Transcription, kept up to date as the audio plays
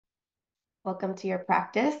Welcome to your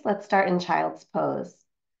practice. Let's start in child's pose.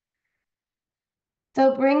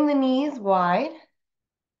 So bring the knees wide,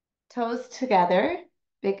 toes together,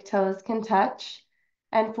 big toes can touch,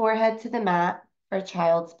 and forehead to the mat for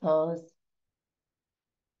child's pose.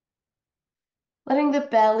 Letting the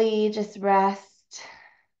belly just rest,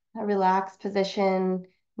 a relaxed position,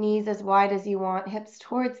 knees as wide as you want, hips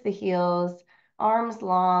towards the heels, arms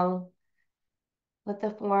long. Let the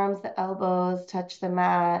forearms, the elbows touch the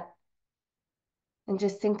mat, and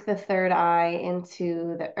just sink the third eye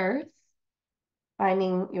into the earth,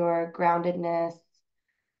 finding your groundedness.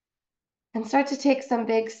 And start to take some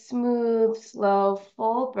big, smooth, slow,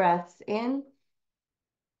 full breaths in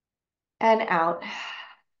and out.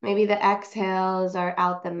 Maybe the exhales are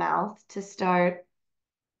out the mouth to start.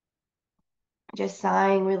 Just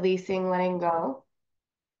sighing, releasing, letting go.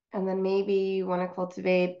 And then maybe you want to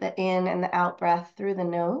cultivate the in and the out breath through the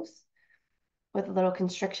nose with a little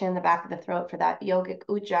constriction in the back of the throat for that yogic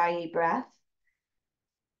ujjayi breath.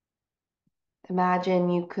 Imagine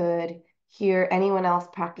you could hear anyone else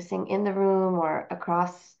practicing in the room or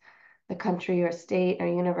across the country or state or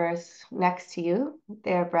universe next to you,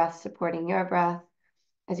 their breath supporting your breath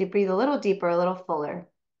as you breathe a little deeper, a little fuller.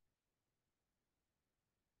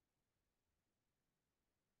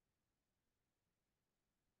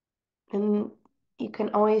 And you can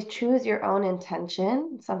always choose your own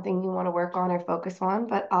intention, something you want to work on or focus on,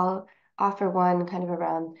 but I'll offer one kind of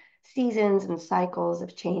around seasons and cycles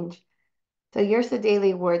of change. So yrsa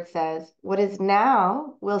daley-ward says, what is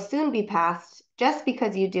now will soon be past. Just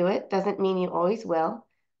because you do it doesn't mean you always will.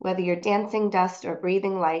 Whether you're dancing dust or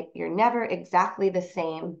breathing light, you're never exactly the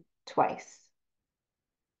same twice.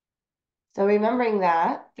 So remembering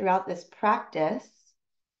that throughout this practice,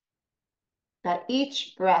 that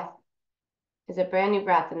each breath is a brand new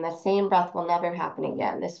breath, and the same breath will never happen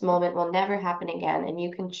again. This moment will never happen again. And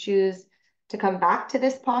you can choose to come back to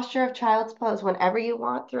this posture of child's pose whenever you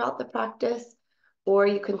want throughout the practice, or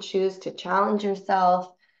you can choose to challenge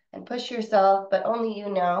yourself and push yourself, but only you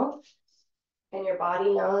know, and your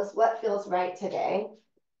body knows what feels right today.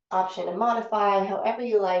 Option to modify however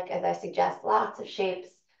you like, as I suggest lots of shapes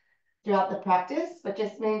throughout the practice, but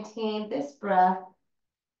just maintain this breath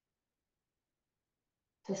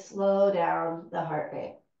to slow down the heart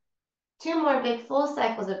rate. Two more big full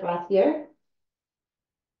cycles of breath here.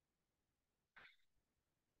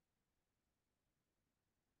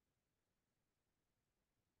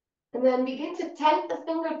 And then begin to tent the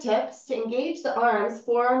fingertips to engage the arms,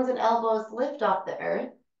 forearms and elbows lift off the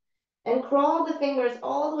earth. And crawl the fingers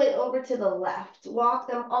all the way over to the left. Walk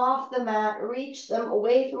them off the mat, reach them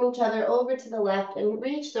away from each other over to the left, and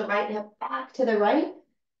reach the right hip back to the right.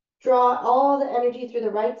 Draw all the energy through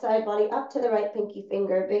the right side body up to the right pinky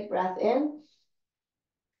finger. Big breath in.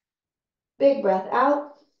 Big breath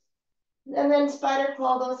out. And then spider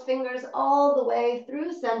claw those fingers all the way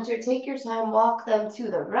through center. Take your time, walk them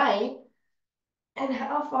to the right. And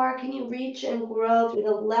how far can you reach and grow through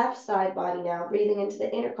the left side body now? Breathing into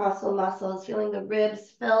the intercostal muscles, feeling the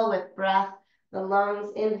ribs fill with breath, the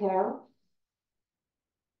lungs inhale.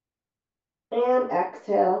 And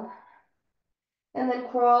exhale. And then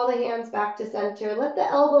crawl the hands back to center. Let the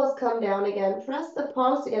elbows come down again. Press the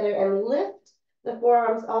palms together and lift the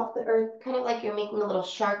forearms off the earth, kind of like you're making a little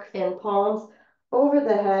shark fin, palms over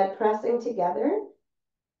the head, pressing together.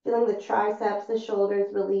 Feeling the triceps, the shoulders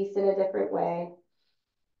release in a different way.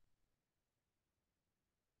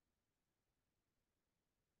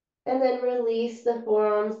 And then release the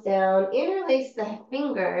forearms down, interlace the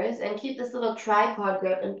fingers, and keep this little tripod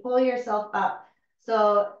grip and pull yourself up.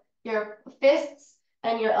 So your fists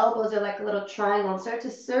and your elbows are like a little triangle. Start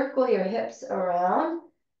to circle your hips around,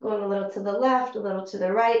 going a little to the left, a little to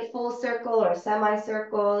the right, full circle or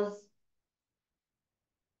semicircles.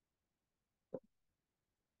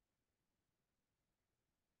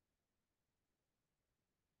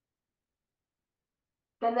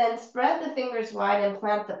 And then spread the fingers wide and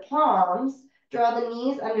plant the palms. Draw the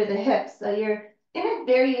knees under the hips. So you're in a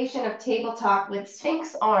variation of tabletop with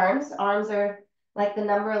Sphinx arms. Arms are like the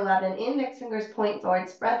number 11. Index fingers point forward.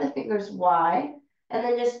 Spread the fingers wide. And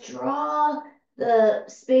then just draw the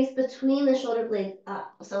space between the shoulder blades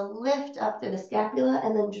up. So lift up through the scapula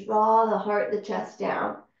and then draw the heart, the chest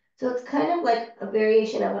down. So it's kind of like a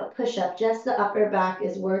variation of a push-up. Just the upper back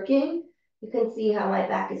is working. You can see how my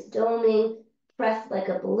back is doming. Press like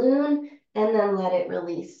a balloon, and then let it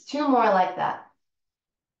release. Two more like that.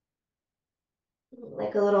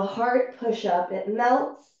 Like a little heart push-up. It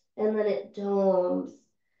melts, and then it domes.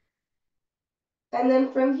 And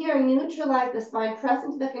then from here, neutralize the spine, press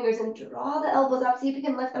into the fingers, and draw the elbows up. See if you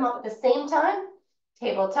can lift them up at the same time.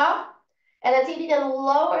 Tabletop. And then see if you can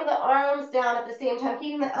lower the arms down at the same time,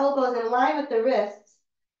 keeping the elbows in line with the wrists.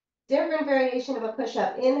 Different variation of a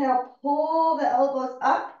push-up. Inhale, pull the elbows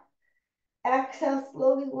up. Exhale,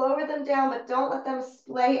 slowly lower them down, but don't let them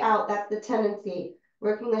splay out. That's the tendency.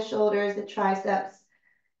 Working the shoulders, the triceps.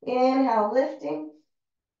 Inhale, lifting.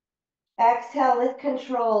 Exhale, with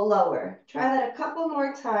control, lower. Try that a couple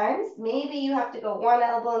more times. Maybe you have to go one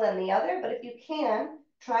elbow and then the other, but if you can,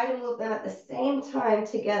 try to move them at the same time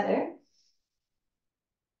together.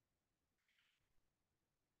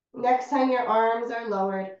 Next time your arms are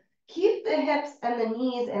lowered, keep the hips and the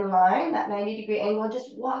knees in line, that 90-degree angle.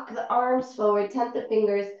 Just walk the arms forward, tent the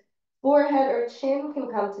fingers. Forehead or chin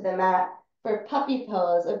can come to the mat for puppy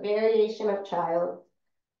pose, a variation of child.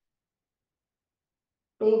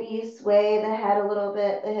 Maybe you sway the head a little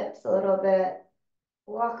bit, the hips a little bit.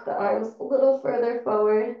 Walk the arms a little further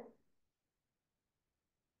forward.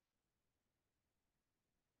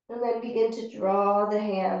 And then begin to draw the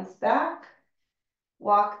hands back.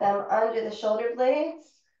 Walk them under the shoulder blades.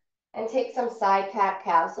 And take some side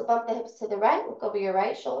cat-cow. So bump the hips to the right, look over your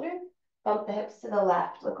right shoulder. Bump the hips to the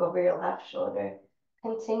left, look over your left shoulder.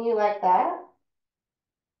 Continue like that.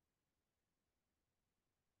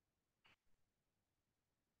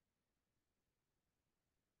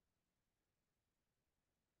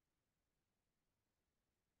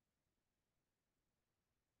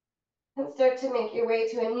 And start to make your way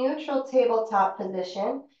to a neutral tabletop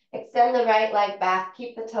position. Extend the right leg back,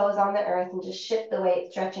 keep the toes on the earth, and just shift the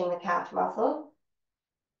weight, stretching the calf muscle.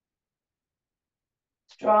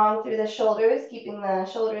 Strong through the shoulders, keeping the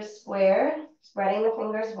shoulders square, spreading the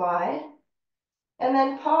fingers wide. And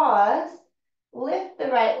then pause, lift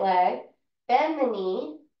the right leg, bend the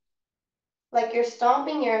knee, like you're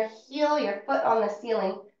stomping your heel, your foot on the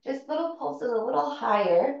ceiling, just little pulses a little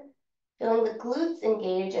higher, feeling the glutes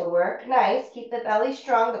engage and work. Nice, keep the belly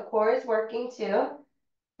strong, the core is working too.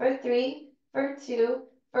 For 3, for 2,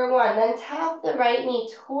 for 1. Then tap the right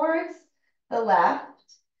knee towards the left,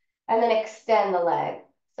 and then extend the leg.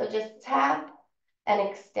 So just tap and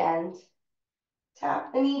extend.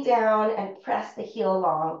 Tap the knee down and press the heel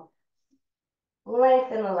long.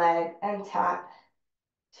 Lengthen the leg and tap.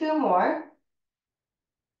 2 more.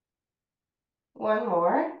 1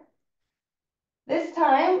 more. This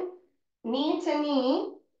time, knee to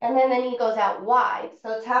knee, and then the knee goes out wide.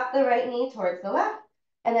 So tap the right knee towards the left,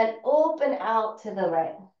 and then open out to the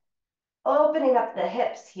right. Opening up the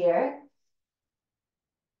hips here.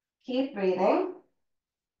 Keep breathing.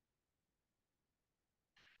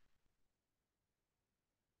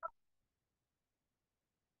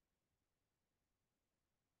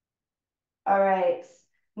 All right,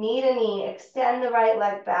 knee to knee, extend the right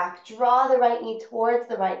leg back. Draw the right knee towards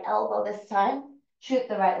the right elbow this time. Shoot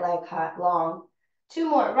the right leg hot, long. 2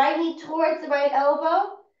 more, right knee towards the right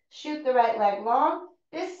elbow. Shoot the right leg long.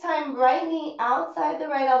 This time, right knee outside the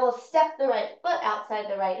right elbow. Step the right foot outside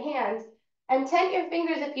the right hand. And tent your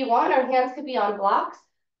fingers if you want. Our hands could be on blocks.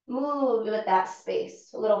 Move with that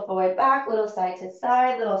space. A little forward, back, little side to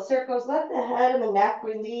side, little circles. Let the head and the neck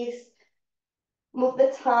release. Move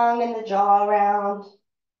the tongue and the jaw around.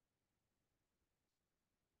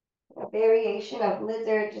 A variation of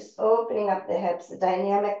lizard, just opening up the hips, a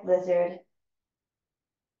dynamic lizard.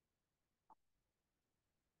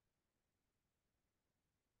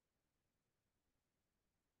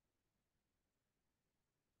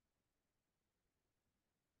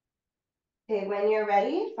 Okay, when you're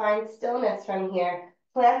ready, find stillness from here.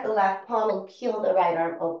 Plant the left palm and peel the right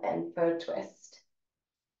arm open for a twist.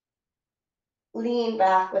 Lean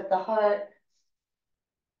back with the heart.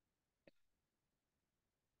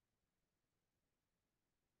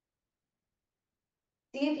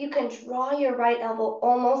 See if you can draw your right elbow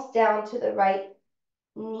almost down to the right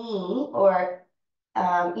knee or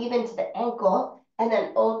even to the ankle, and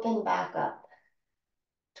then open back up.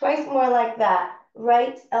 Twice more like that.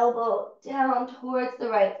 Right elbow down towards the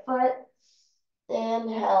right foot.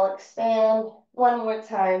 Inhale, expand. 1 more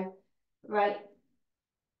time. Right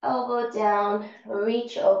elbow down,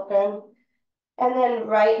 reach open. And then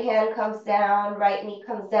right hand comes down, right knee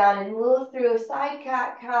comes down, and move through side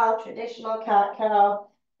cat-cow, traditional cat-cow.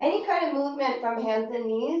 Any kind of movement from hands and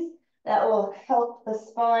knees that will help the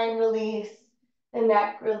spine release, the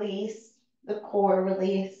neck release, the core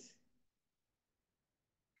release.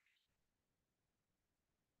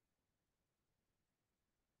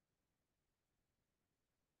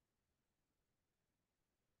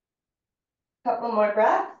 Couple more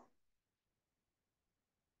breaths.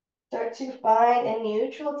 Start to find a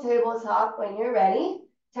neutral tabletop when you're ready.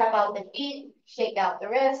 Tap out the feet, shake out the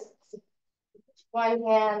wrists. One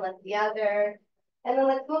hand, lift the other. And then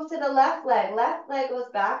let's move to the left leg. Left leg goes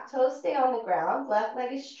back, toes stay on the ground, left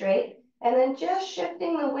leg is straight. And then just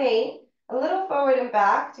shifting the weight a little forward and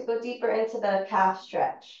back to go deeper into the calf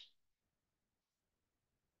stretch.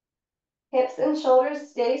 Hips and shoulders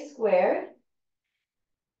stay squared.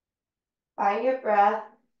 Find your breath.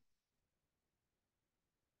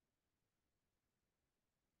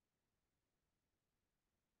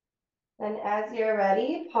 Then as you're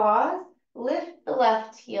ready, pause, lift the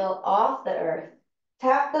left heel off the earth.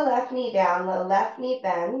 Tap the left knee down, the left knee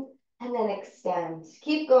bends, and then extend.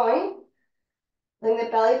 Keep going. Letting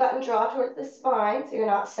the belly button draw towards the spine so you're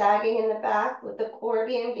not sagging in the back with the core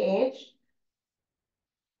be engaged.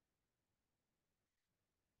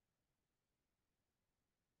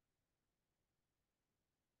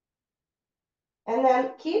 And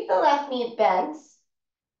then keep the left knee bent.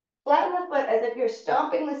 Flatten the foot as if you're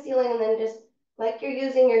stomping the ceiling and then just like you're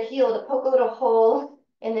using your heel to poke a little hole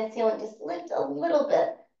in the ceiling. Just lift a little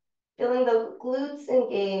bit, feeling the glutes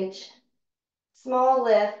engage. Small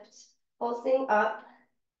lift, pulsing up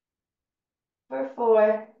for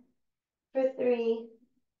 4, for 3,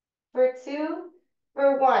 for 2,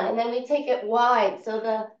 for 1. And then we take it wide. So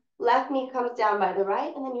the left knee comes down by the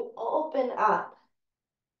right and then you open up.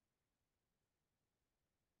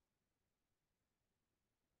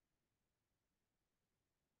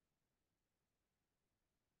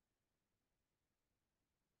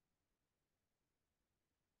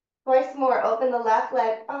 Twice more, open the left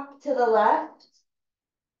leg up to the left.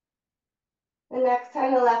 The next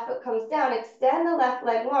time the left foot comes down, extend the left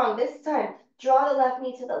leg long. This time, draw the left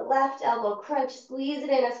knee to the left elbow, crunch, squeeze it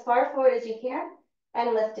in as far forward as you can,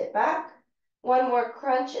 and lift it back. One more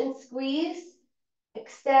crunch and squeeze.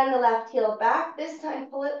 Extend the left heel back. This time,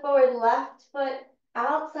 pull it forward, left foot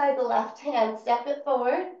outside the left hand. Step it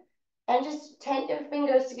forward, and just tent your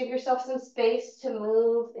fingers to give yourself some space to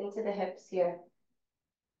move into the hips here.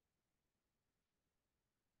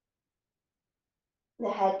 The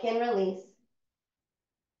head can release.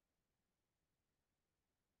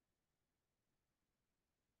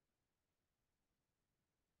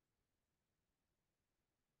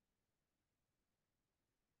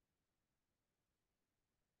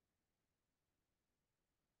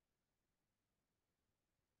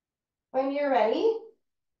 When you're ready,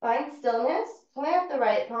 find stillness, plant the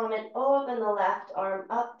right palm and open the left arm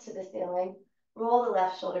up to the ceiling. Roll the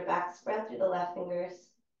left shoulder back, spread through the left fingers.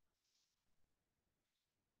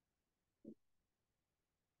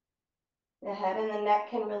 The head and the neck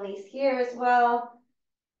can release here as well.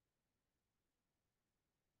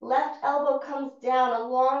 Left elbow comes down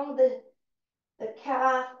along the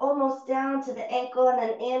calf, almost down to the ankle, and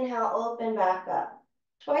then inhale, open back up.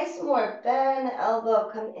 Twice more, bend the elbow,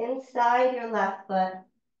 come inside your left foot,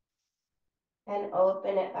 and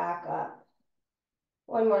open it back up.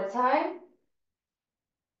 One more time.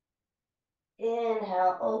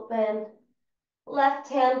 Inhale, open. Left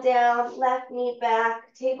hand down, left knee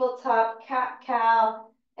back, tabletop, cat-cow,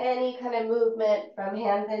 any kind of movement from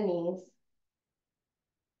hands and knees.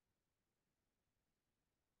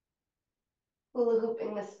 Hula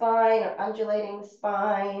hooping the spine or undulating the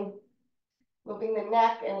spine, moving the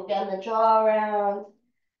neck and again the jaw around,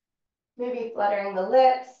 maybe fluttering the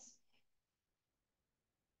lips.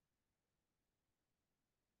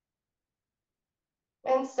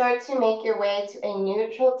 And start to make your way to a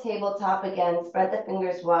neutral tabletop again. Spread the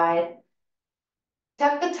fingers wide.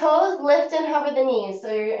 Tuck the toes, lift and hover the knees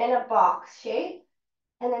so you're in a box shape.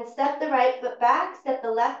 And then step the right foot back, step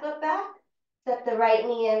the left foot back, step the right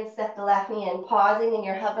knee in, step the left knee in, pausing in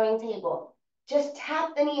your hovering table. Just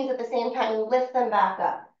tap the knees at the same time and lift them back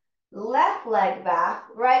up. Left leg back,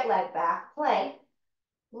 right leg back, plank.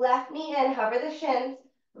 Left knee in, hover the shins,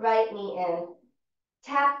 right knee in.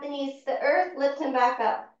 Tap the knees to the earth, lift them back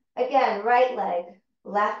up. Again, right leg,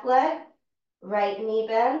 right knee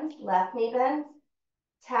bends, left knee bends.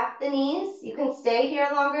 Tap the knees. You can stay here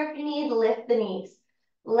longer if you need, lift the knees.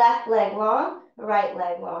 Left leg long, right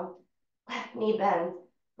leg long. Left knee bends,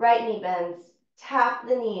 right knee bends. Tap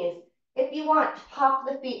the knees. If you want, hop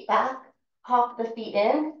the feet back, hop the feet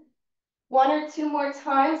in. 1 or 2 more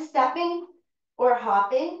times, stepping or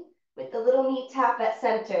hopping with the little knee tap at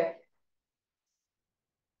center.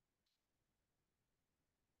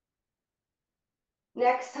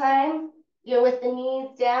 Next time, you're with the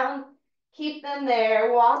knees down, keep them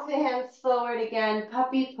there. Walk the hands forward again,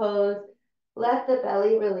 puppy pose. Let the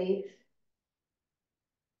belly release.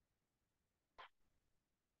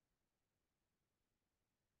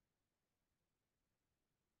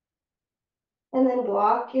 And then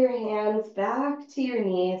walk your hands back to your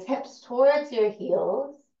knees, hips towards your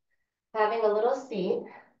heels, having a little seat.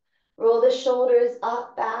 Roll the shoulders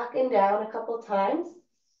up, back, and down a couple times.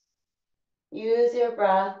 Use your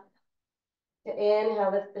breath to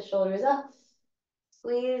inhale, lift the shoulders up.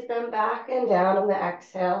 Squeeze them back and down on the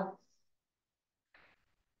exhale.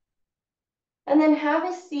 And then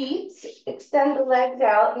have a seat. Extend the legs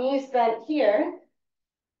out, knees bent here.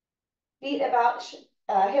 Feet about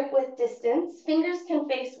hip width distance. Fingers can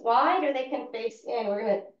face wide or they can face in. We're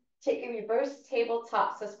going to take a reverse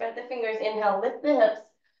tabletop. So spread the fingers, inhale, lift the hips.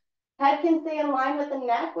 Head can stay in line with the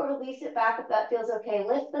neck or release it back if that feels okay.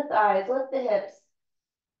 Lift the thighs, lift the hips.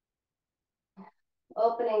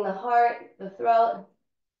 Opening the heart, the throat.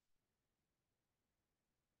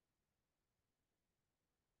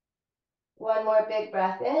 One more big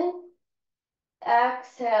breath in.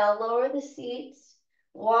 Exhale, lower the seat.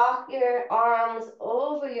 Walk your arms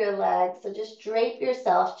over your legs. So just drape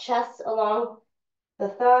yourself, chest along the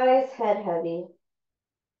thighs, head heavy.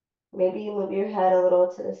 Maybe you move your head a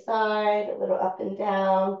little to the side, a little up and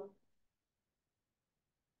down.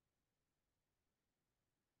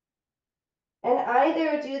 And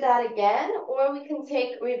either do that again, or we can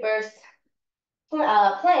take reverse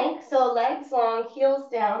plank. So legs long, heels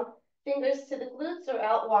down, fingers to the glutes or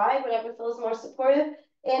out wide, whatever feels more supportive.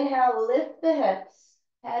 Inhale, lift the hips.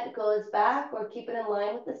 Head goes back or keep it in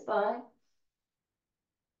line with the spine.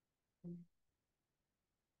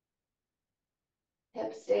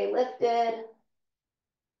 Hips stay lifted.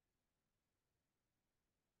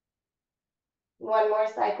 One more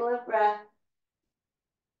cycle of breath.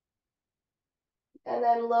 And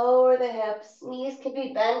then lower the hips. Knees can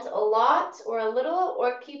be bent a lot or a little,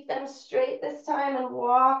 or keep them straight this time and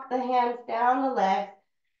walk the hands down the legs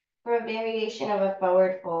for a variation of a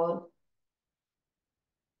forward fold.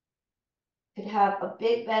 Could have a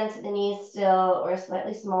big bend to the knees still or a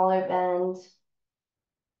slightly smaller bend.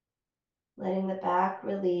 Letting the back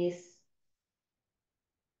release.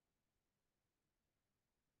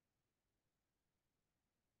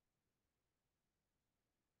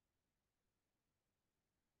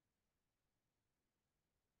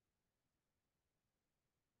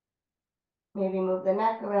 Maybe move the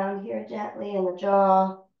neck around here gently in the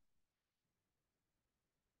jaw.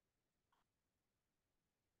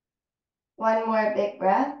 One more big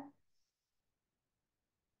breath.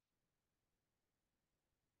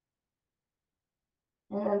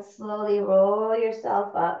 And then slowly roll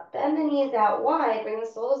yourself up. Bend the knees out wide. Bring the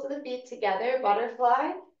soles of the feet together.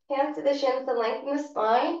 Butterfly. Hands to the shins to lengthen the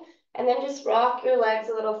spine. And then just rock your legs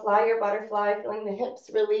a little. Fly your butterfly, feeling the hips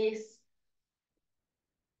release.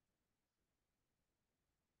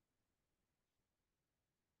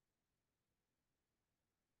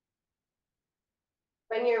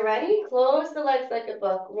 When you're ready, close the legs like a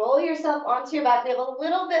book. Roll yourself onto your back. We have a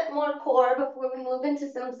little bit more core before we move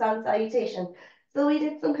into some sun salutation. So we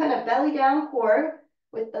did some kind of belly down core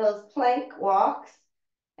with those plank walks.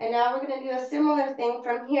 And now we're going to do a similar thing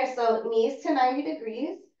from here. So knees to 90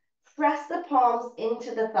 degrees. Press the palms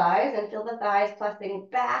into the thighs and feel the thighs pressing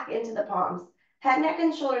back into the palms. Head, neck,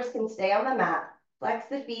 and shoulders can stay on the mat. Flex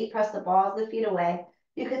the feet, press the balls of the feet away.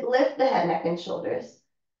 You could lift the head, neck, and shoulders,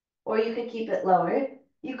 or you could keep it lowered.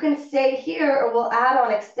 You can stay here, or we'll add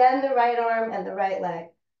on, extend the right arm and the right leg.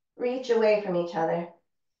 Reach away from each other.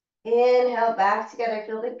 Inhale, back together.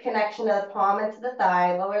 Feel the connection of the palm into the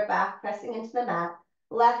thigh, lower back pressing into the mat.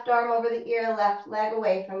 Left arm over the ear, left leg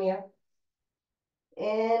away from you.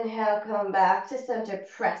 Inhale, come back to center.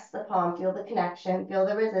 Press the palm. Feel the connection. Feel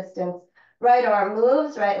the resistance. Right arm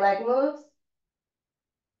moves, right leg moves.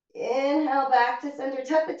 Inhale, back to center.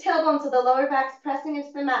 Tuck the tailbone so the lower back's pressing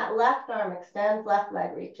into the mat. Left arm extends, left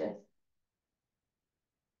leg reaches.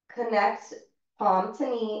 Connect palm to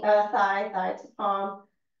knee, thigh, thigh to palm.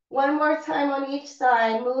 One more time on each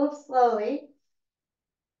side. Move slowly.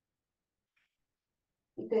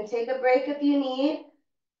 You can take a break if you need.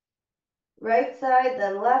 Right side,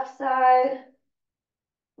 then left side.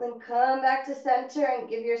 Then come back to center and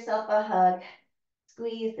give yourself a hug.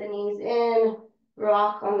 Squeeze the knees in.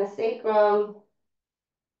 Rock on the sacrum.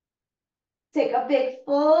 Take a big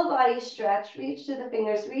full body stretch. Reach through the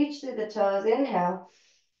fingers, reach through the toes. Inhale.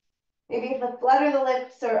 Maybe if the flutter the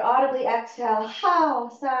lips or audibly exhale. How,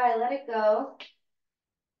 sigh, let it go.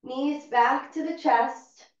 Knees back to the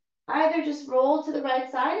chest. Either just roll to the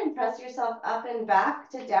right side and press yourself up and back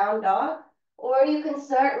to down dog, or you can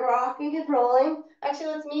start rocking and rolling. Actually,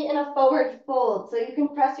 let's meet in a forward fold. So you can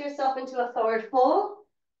press yourself into a forward fold,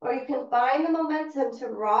 or you can find the momentum to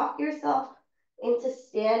rock yourself into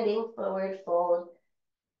standing forward fold.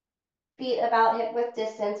 Feet about hip width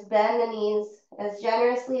distance, bend the knees as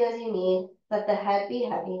generously as you need. Let the head be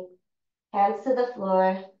heavy. Hands to the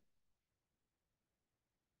floor.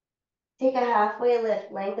 Take a halfway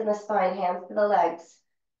lift, lengthen the spine, hands to the legs.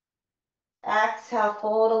 Exhale,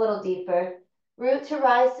 fold a little deeper. Root to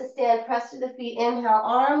rise to stand, press through the feet. Inhale,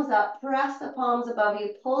 arms up, press the palms above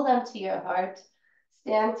you, pull them to your heart.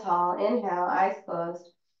 Stand tall, inhale, eyes closed.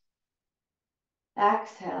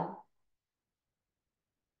 Exhale.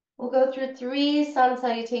 We'll go through 3 sun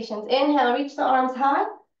salutations. Inhale, reach the arms high.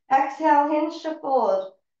 Exhale, hinge to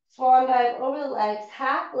fold. Swan dive over the legs,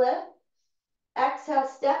 half lift. Exhale,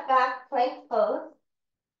 step back, plank pose.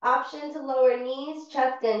 Option to lower knees,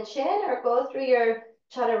 chest, and chin, or go through your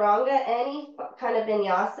chaturanga, any kind of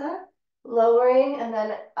vinyasa. Lowering, and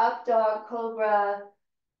then up dog, cobra,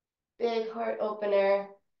 big heart opener,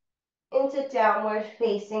 into downward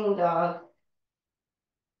facing dog.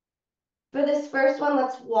 For this first one,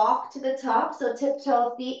 let's walk to the top. So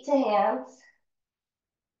tiptoe, feet to hands.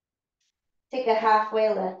 Take a halfway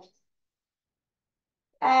lift.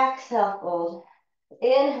 Exhale, fold.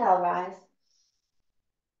 Inhale, rise.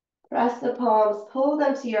 Press the palms, pull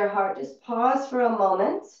them to your heart. Just pause for a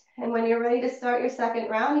moment. And when you're ready to start your second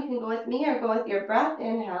round, you can go with me or go with your breath.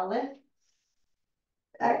 Inhale, lift.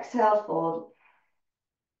 Exhale, fold.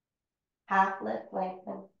 Half lift,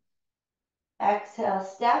 lengthen. Exhale,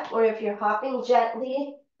 step, or if you're hopping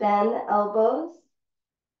gently, bend elbows.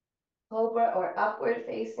 Cobra or upward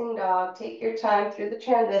facing dog. Take your time through the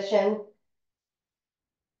transition.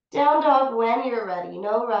 Down dog when you're ready.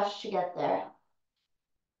 No rush to get there.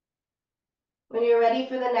 When you're ready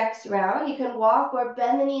for the next round, you can walk or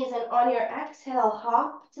bend the knees, and on your exhale,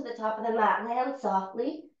 hop to the top of the mat. Land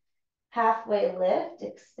softly. Halfway lift,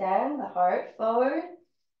 extend the heart forward.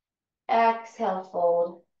 Exhale,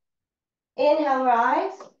 fold. Inhale,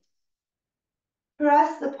 rise.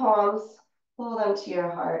 Press the palms, pull them to your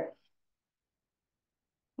heart.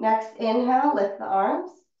 Next inhale, lift the arms.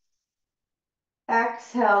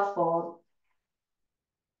 Exhale, fold.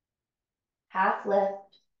 Half lift.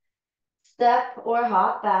 Step or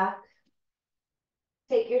hop back.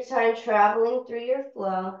 Take your time traveling through your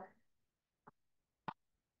flow.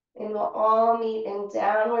 And we'll all meet in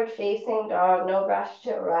downward facing dog. No rush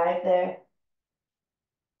to arrive there.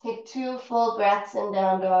 Take 2 full breaths in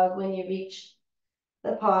down dog when you reach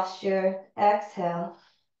the posture. Exhale.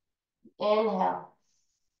 Inhale.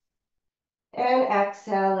 And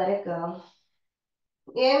exhale, let it go.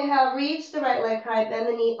 Inhale, reach the right leg high, bend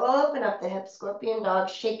the knee, open up the hips, scorpion dog,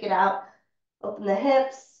 shake it out. Open the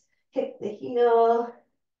hips, kick the heel,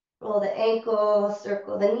 roll the ankle,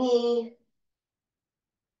 circle the knee.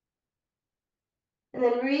 And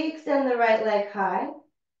then re-extend the right leg high.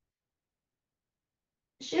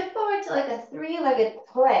 Shift forward to like a 3-legged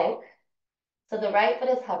plank. So the right foot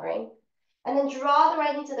is hovering. And then draw the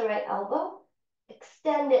right knee to the right elbow.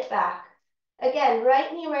 Extend it back. Again,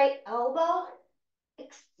 right knee, right elbow.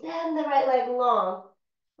 Extend the right leg long.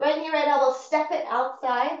 Right knee, right elbow, step it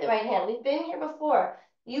outside the right hand. We've been here before.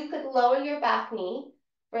 You could lower your back knee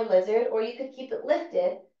for lizard, or you could keep it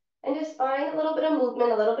lifted and just find a little bit of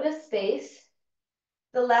movement, a little bit of space.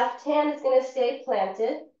 The left hand is going to stay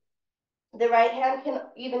planted. The right hand can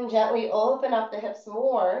even gently open up the hips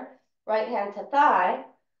more. Right hand to thigh.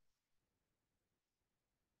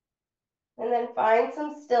 And then find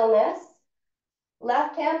some stillness.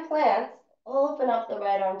 Left hand plants, open up the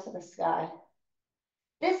right arm to the sky.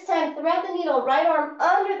 This time, thread the needle, right arm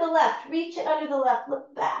under the left, reach it under the left,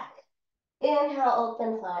 look back. Inhale,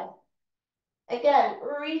 open high. Again,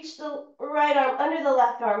 reach the right arm under the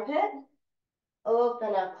left armpit,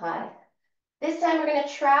 open up high. This time we're gonna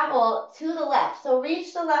travel to the left. So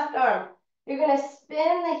reach the left arm. You're gonna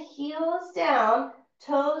spin the heels down,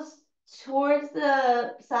 toes towards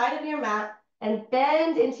the side of your mat, and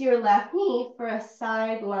bend into your left knee for a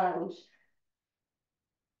side lunge.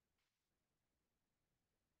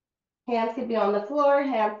 Hands could be on the floor,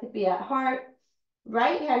 hands could be at heart.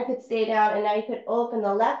 Right hand could stay down, and now you could open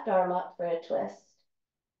the left arm up for a twist.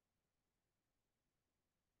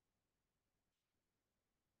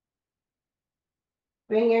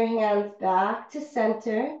 Bring your hands back to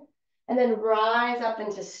center, and then rise up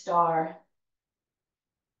into star.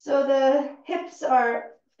 So the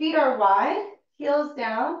feet are wide, heels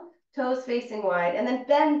down, toes facing wide, and then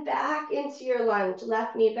bend back into your lunge.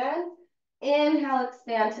 Left knee bend. Inhale,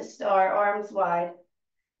 expand to star, arms wide.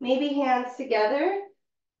 Maybe hands together,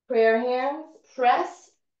 prayer hands, press,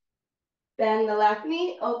 bend the left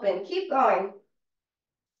knee, open. Keep going.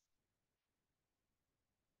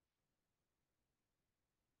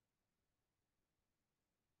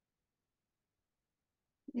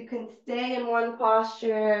 You can stay in one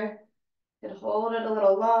posture, you can hold it a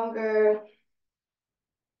little longer.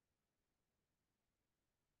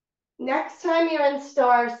 Next time you're in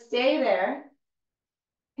star, stay there.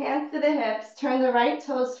 Hands to the hips, turn the right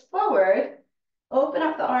toes forward, open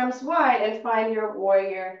up the arms wide and find your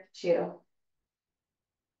warrior two.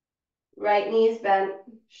 Right knees bent,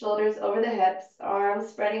 shoulders over the hips, arms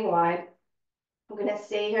spreading wide. I'm gonna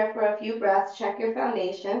stay here for a few breaths, check your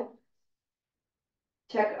foundation.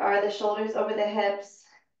 Check, are the shoulders over the hips?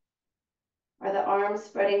 Are the arms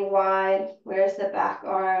spreading wide? Where's the back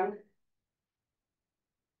arm?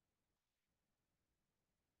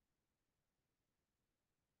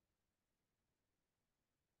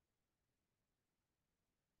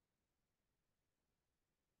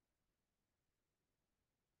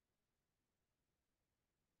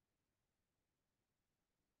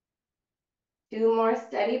 Two more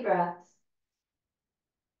steady breaths.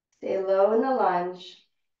 Stay low in the lunge.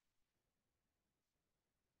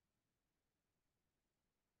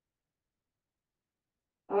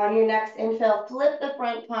 On your next inhale, flip the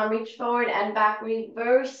front palm, reach forward and back,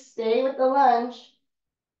 reverse, stay with the lunge.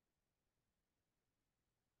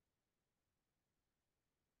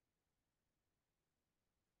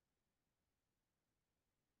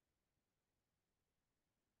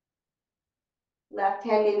 Left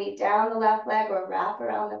hand may be down the left leg or wrap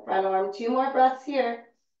around the front arm. Two more breaths here.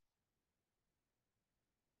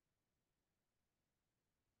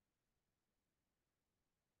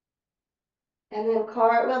 And then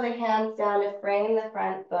cartwheel the hands down to frame the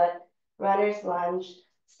front foot, runner's lunge.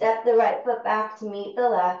 Step the right foot back to meet the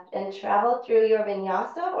left and travel through your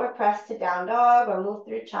vinyasa or press to down dog or move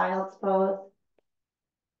through child's pose.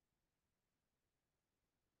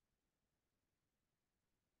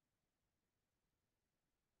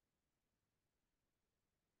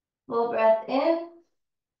 Full breath in,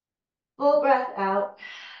 full breath out.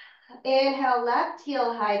 Inhale, left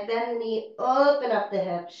heel high, bend the knee, open up the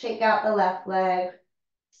hip, shake out the left leg,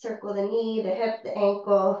 circle the knee, the hip, the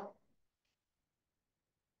ankle.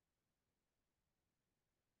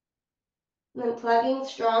 And then plugging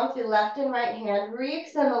strong through left and right hand,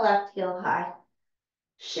 re-extend the left heel high.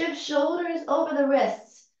 Shift shoulders over the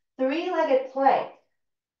wrists, three-legged plank.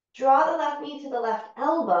 Draw the left knee to the left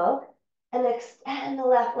elbow and extend the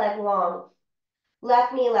left leg long.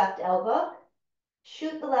 Left knee, left elbow.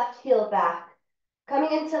 Shoot the left heel back.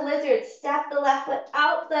 Coming into lizard, step the left foot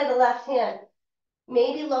outside the left hand.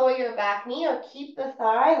 Maybe lower your back knee or keep the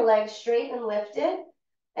thigh, leg straight and lifted.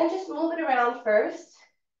 And just move it around first.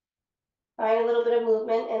 Find a little bit of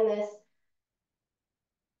movement in this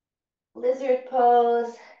lizard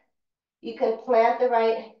pose. You can plant the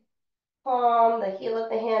right palm, the heel of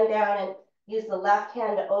the hand down, and use the left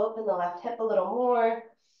hand to open the left hip a little more.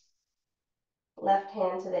 Left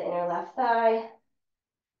hand to the inner left thigh.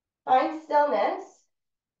 Find stillness.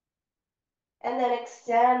 And then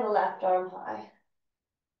extend the left arm high.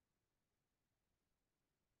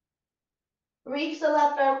 Reach the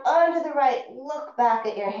left arm under the right. Look back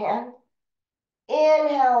at your hand.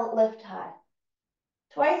 Inhale, lift high.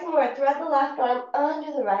 Twice more. Thread the left arm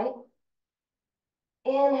under the right.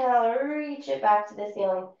 Inhale, reach it back to the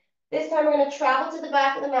ceiling. This time we're going to travel to the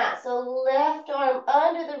back of the mat. So left arm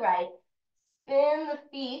under the right. Spin the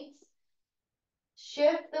feet.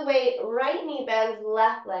 Shift the weight. Right knee bends,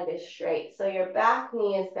 left leg is straight. So your back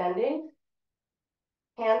knee is bending.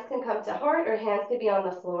 Hands can come to heart or hands could be on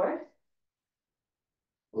the floor.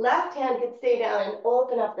 Left hand could stay down and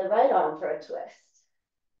open up the right arm for a twist.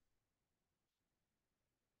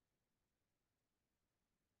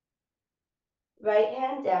 Right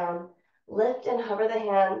hand down, lift and hover the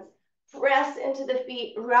hands, press into the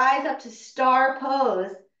feet, rise up to star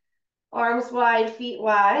pose, arms wide, feet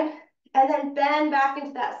wide, and then bend back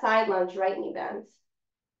into that side lunge, right knee bends.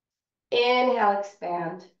 Inhale,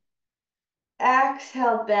 expand.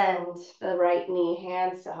 Exhale, bend the right knee,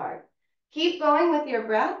 hands to heart. Keep going with your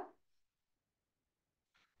breath.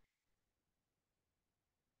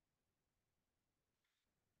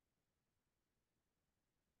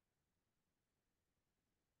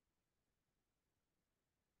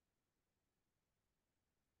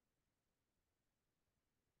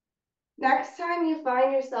 Next time you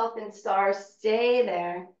find yourself in star, stay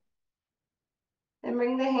there. Then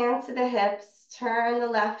bring the hands to the hips, turn the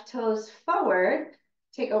left toes forward,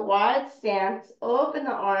 take a wide stance, open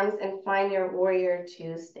the arms, and find your warrior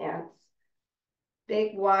two stance.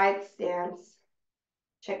 Big wide stance.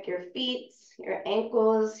 Check your feet, your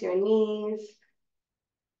ankles, your knees,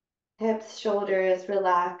 hips, shoulders,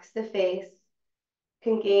 relax the face.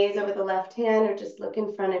 You can gaze over the left hand or just look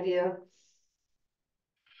in front of you.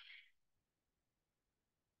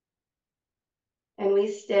 And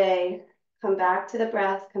we stay. Come back to the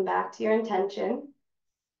breath, come back to your intention.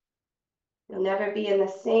 You'll never be in the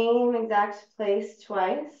same exact place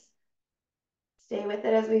twice. Stay with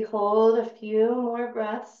it as we hold a few more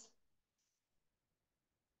breaths.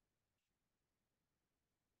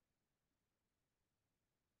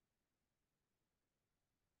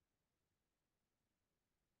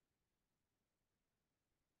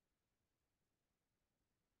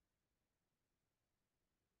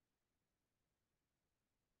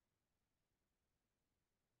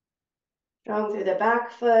 Strong through the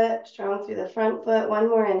back foot, strong through the front foot. One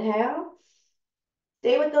more inhale.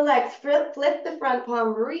 Stay with the legs. Flip the front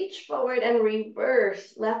palm, reach forward and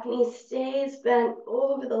reverse. Left knee stays bent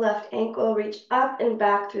over the left ankle. Reach up and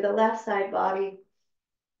back through the left side body.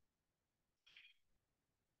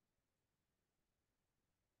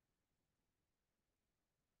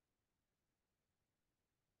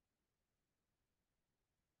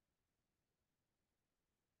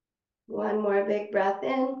 One more big breath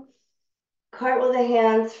in. Cartwheel the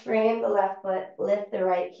hands, frame the left foot, lift the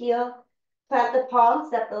right heel. Plant the palm,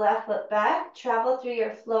 step the left foot back. Travel through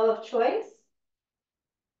your flow of choice.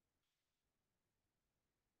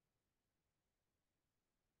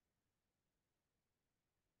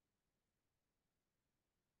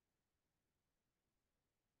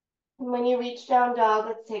 And when you reach down dog,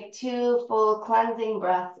 let's take 2 full cleansing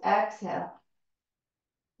breaths. Exhale.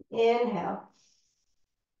 Inhale.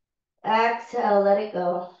 Exhale, let it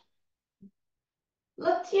go.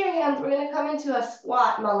 Look to your hands. We're going to come into a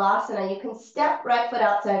squat malasana. You can step right foot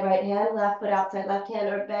outside right hand, left foot outside left hand,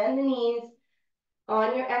 or bend the knees.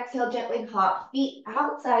 On your exhale, gently hop feet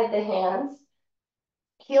outside the hands.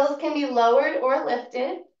 Heels can be lowered or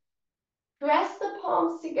lifted. Press the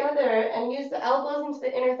palms together and use the elbows into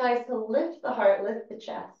the inner thighs to lift the heart, lift the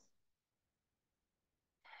chest.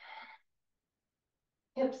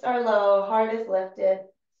 Hips are low, heart is lifted,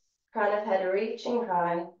 crown of head reaching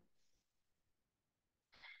high.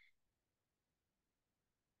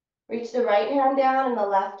 Reach the right hand down and the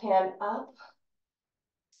left hand up.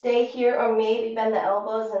 Stay here or maybe bend the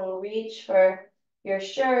elbows and reach for your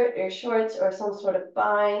shirt, your shorts, or some sort of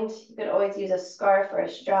bind. You could always use a scarf or a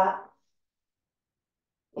strap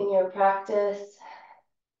in your practice.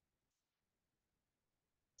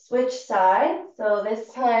 Switch sides. So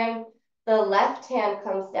this time the left hand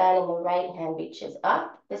comes down and the right hand reaches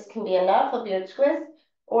up. This can be enough. We'll do a twist,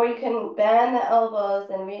 or you can bend the elbows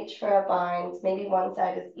and reach for a bind. Maybe one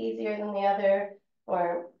side is easier than the other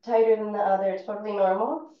or tighter than the other. Totally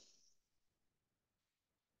normal.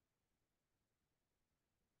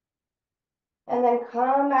 And then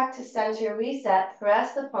come back to center, reset,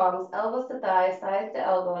 press the palms, elbows to thighs, thighs to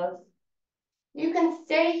elbows. You can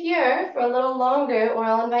stay here for a little longer, or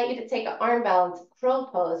I'll invite you to take an arm balance crow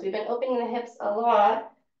pose. We've been opening the hips a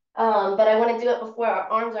lot, but I want to do it before our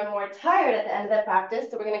arms are more tired at the end of the practice,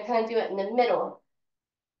 so we're going to kind of do it in the middle.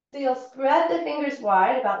 So you'll spread the fingers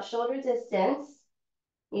wide, about shoulder distance.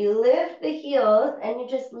 You lift the heels and you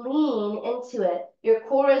just lean into it. Your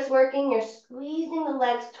core is working, you're squeezing the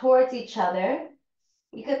legs towards each other.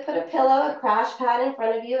 You could put a pillow, a crash pad in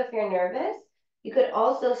front of you if you're nervous. You could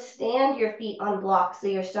also stand your feet on blocks so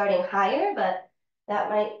you're starting higher, but that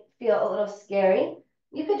might feel a little scary.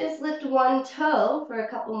 You could just lift one toe for a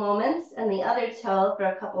couple moments and the other toe for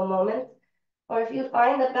a couple moments. Or if you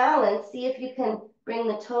find the balance, see if you can bring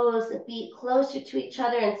the toes, the feet closer to each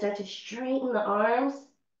other and start to straighten the arms.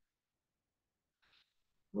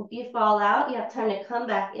 If you fall out, you have time to come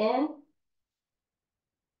back in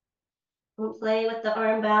and play with the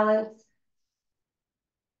arm balance.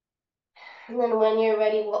 And then when you're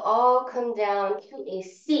ready, we'll all come down to a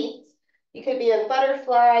seat. You could be a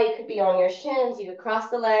butterfly, you could be on your shins, you could cross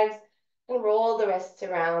the legs and roll the wrists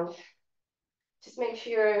around. Just make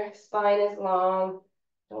sure your spine is long.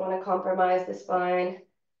 Don't want to compromise the spine.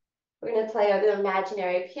 We're going to play an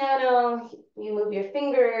imaginary piano. You move your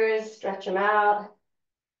fingers, stretch them out.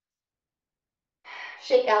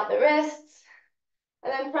 Shake out the wrists.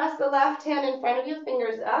 And then press the left hand in front of you,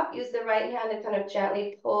 fingers up. Use the right hand to kind of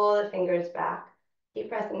gently pull the fingers back. Keep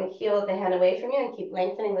pressing the heel of the hand away from you and keep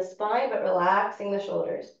lengthening the spine, but relaxing the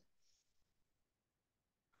shoulders.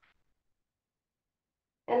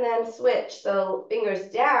 And then switch. So fingers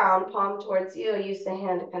down, palm towards you. Use the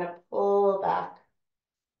hand to kind of pull back.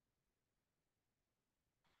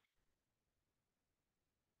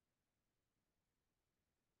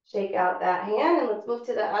 Shake out that hand and let's move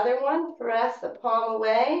to the other one. Press the palm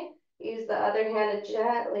away. Use the other hand to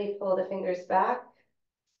gently pull the fingers back.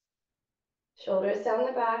 Shoulders down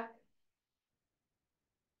the back.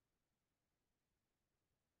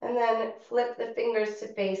 And then flip the fingers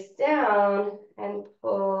to face down and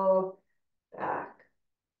pull back.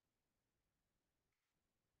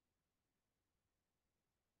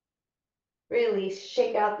 Release,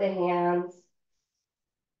 shake out the hands.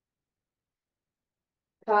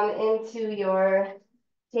 Come into your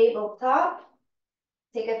tabletop.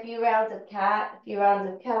 Take a few rounds of cat, a few rounds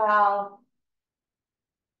of cow.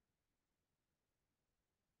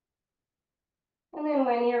 And then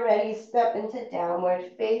when you're ready, step into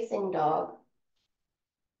downward facing dog.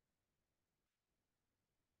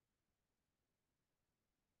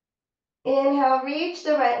 Inhale, reach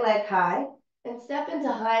the right leg high and step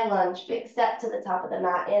into high lunge. Big step to the top of the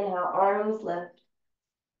mat. Inhale, arms lift.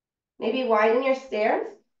 Maybe widen your stance.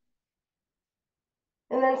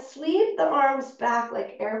 And then sweep the arms back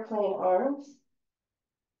like airplane arms.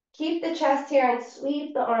 Keep the chest here and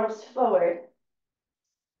sweep the arms forward.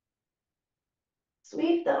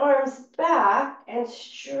 Sweep the arms back and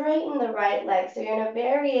straighten the right leg. So you're in a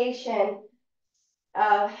variation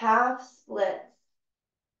of half splits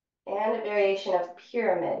and a variation of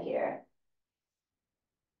pyramid here.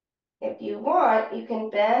 If you want, you can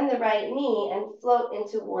bend the right knee and float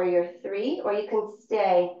into warrior three, or you can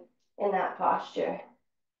stay in that posture.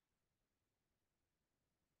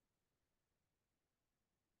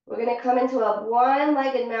 We're going to come into a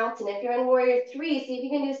one-legged mountain. If you're in warrior three, see if you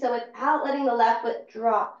can do so without letting the left foot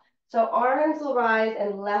drop. So arms will rise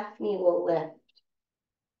and left knee will lift.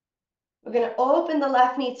 We're going to open the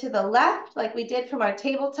left knee to the left like we did from our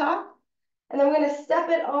tabletop. And then we're going to step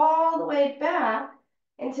it all the way back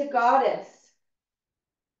into goddess.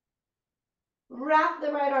 Wrap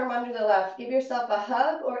the right arm under the left. Give yourself a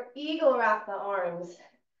hug or eagle wrap the arms.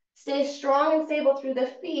 Stay strong and stable through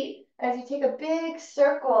the feet as you take a big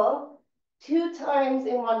circle 2 times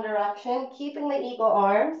in one direction, keeping the eagle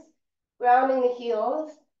arms, grounding the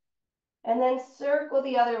heels, and then circle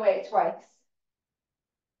the other way twice.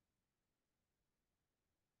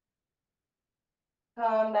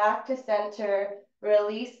 Come back to center,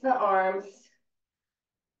 release the arms,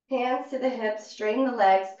 hands to the hips, straighten the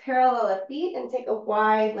legs, parallel the feet, and take a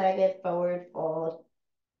wide-legged forward fold.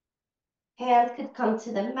 Hands could come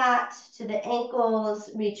to the mat, to the ankles,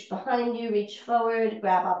 reach behind you, reach forward,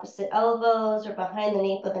 grab opposite elbows or behind the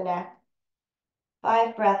nape of the neck.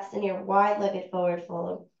 5 breaths in your wide-legged forward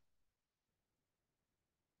fold.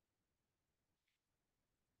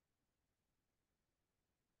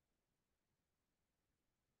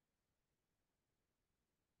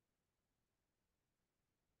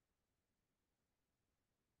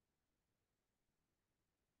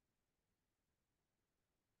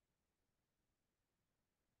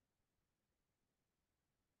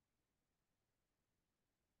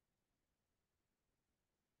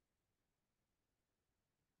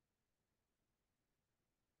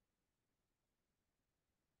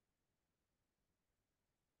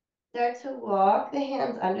 Start to walk the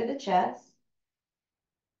hands under the chest.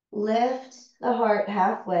 Lift the heart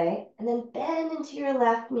halfway, and then bend into your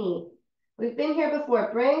left knee. We've been here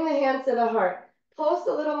before. Bring the hands to the heart. Pulse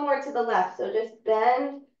a little more to the left. So just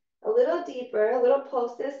bend a little deeper, a little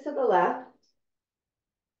pulses to the left.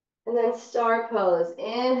 And then star pose.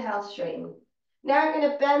 Inhale, straighten. Now you're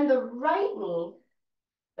going to bend the right knee.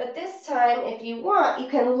 But this time, if you want, you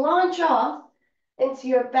can launch off into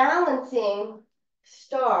your balancing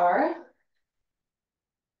star.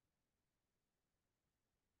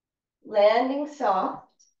 Landing soft.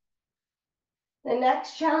 The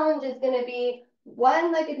next challenge is going to be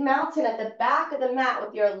one-legged mountain at the back of the mat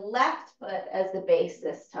with your left foot as the base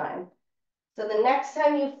this time. So the next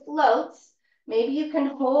time you float, maybe you can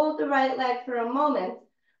hold the right leg for a moment,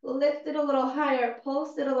 lift it a little higher,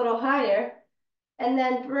 pulse it a little higher, and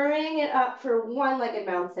then bring it up for one-legged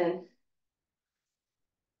mountain.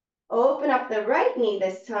 Open up the right knee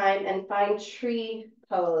this time and find tree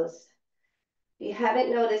pose. If you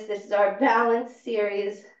haven't noticed, this is our balance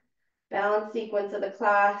series, balance sequence of the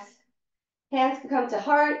class. Hands can come to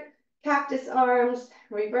heart, cactus arms,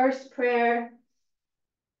 reverse prayer.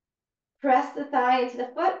 Press the thigh into the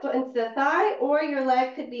foot into the thigh, or your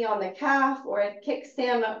leg could be on the calf or a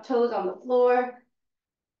kickstand up, toes on the floor.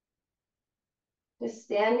 Just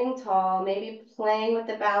standing tall, maybe playing with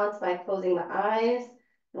the balance by closing the eyes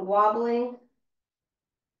and wobbling.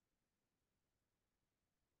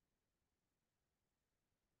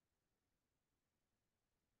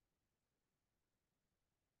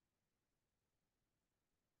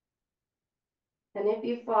 And if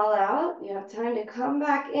you fall out, you have time to come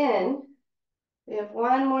back in. We have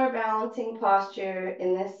one more balancing posture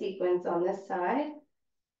in this sequence on this side.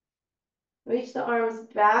 Reach the arms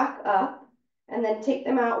back up and then take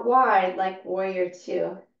them out wide like warrior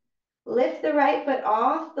two. Lift the right foot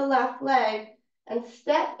off the left leg and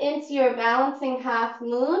step into your balancing half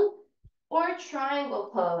moon or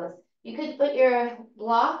triangle pose. You could put your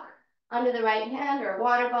block under the right hand or a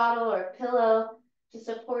water bottle or a pillow to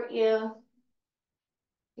support you.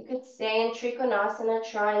 You could stay in Trikonasana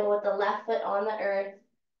triangle with the left foot on the earth.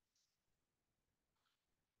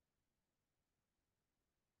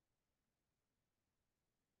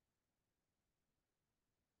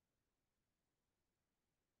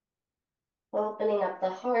 Opening up the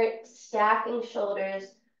heart, stacking shoulders,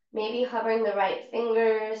 maybe hovering the right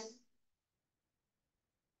fingers.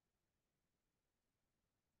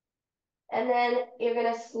 And then you're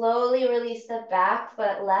gonna slowly release the back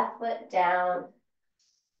foot, left foot down.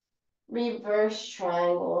 Reverse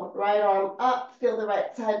triangle, right arm up, feel the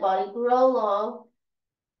right side body grow long.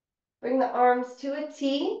 Bring the arms to a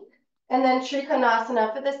T, and then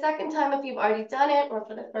Trikonasana for the second time if you've already done it, or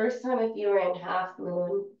for the first time if you were in half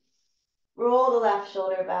moon. Roll the left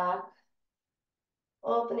shoulder back,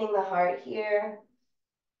 opening the heart here.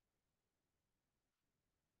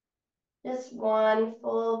 Just one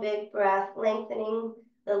full big breath, lengthening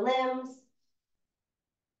the limbs.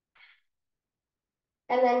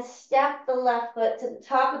 And then step the left foot to the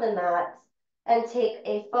top of the mat and take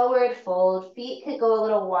a forward fold. Feet could go a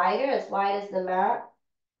little wider, as wide as the mat.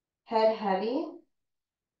 Head heavy.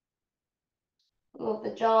 Move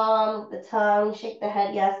the jaw, move the tongue, shake the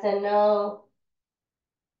head yes and no.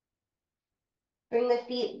 Bring the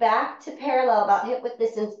feet back to parallel, about hip width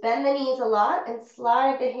distance. Bend the knees a lot and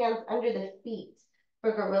slide the hands under the feet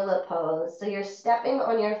for gorilla pose. So you're stepping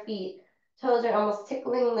on your feet. Toes are almost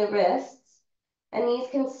tickling the wrists. And knees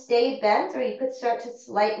can stay bent, or you could start to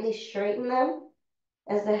slightly straighten them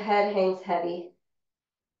as the head hangs heavy.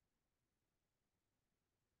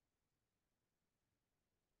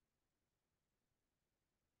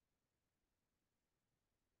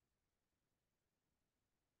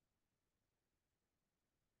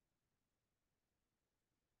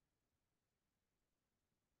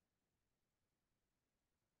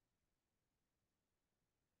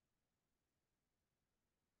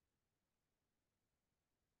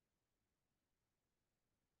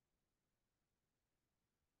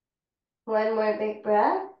 One more big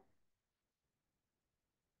breath.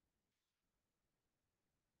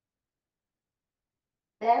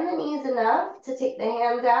 Bend the knees enough to take the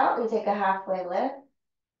hands out and take a halfway lift.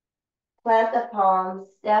 Plant the palms,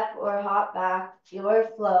 step or hop back, your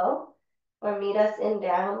flow, or meet us in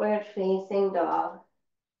downward facing dog.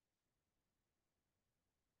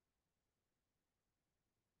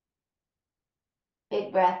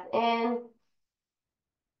 Big breath in,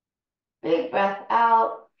 big breath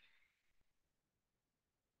out.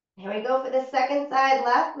 Here we go for the second side,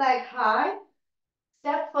 left leg high.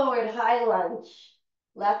 Step forward, high lunge.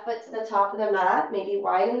 Left foot to the top of the mat, maybe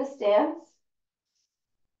widen the stance.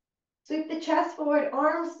 Sweep the chest forward,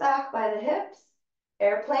 arms back by the hips.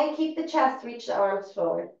 Airplane, keep the chest, reach the arms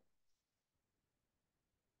forward.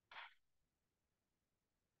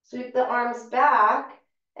 Sweep the arms back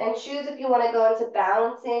and choose if you want to go into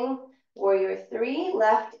balancing warrior 3.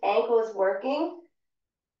 Left ankle is working.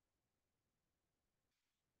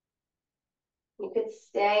 You could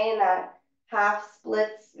stay in that half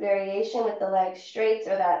splits variation with the legs straight,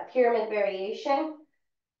 or that pyramid variation.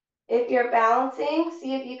 If you're balancing,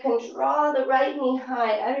 see if you can draw the right knee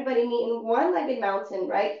high. Everybody meet in one-legged mountain.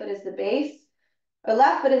 Right foot is the base, or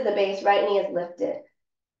left foot is the base, right knee is lifted.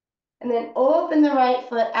 And then open the right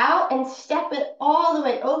foot out and step it all the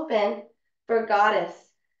way open for goddess.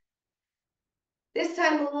 This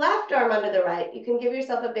time, left arm under the right. You can give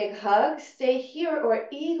yourself a big hug, stay here, or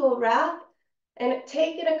eagle wrap, and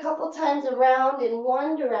take it a couple times around in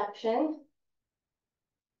one direction.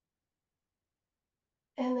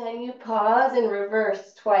 And then you pause and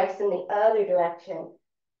reverse twice in the other direction.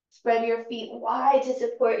 Spread your feet wide to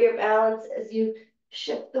support your balance as you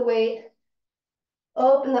shift the weight.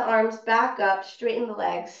 Open the arms back up, straighten the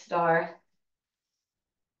legs, star.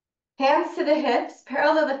 Hands to the hips,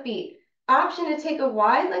 parallel the feet. Option to take a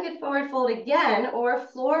wide-legged forward fold again, or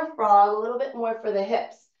floor frog, a little bit more for the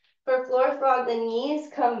hips. For floor frog, the knees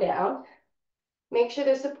come down. Make sure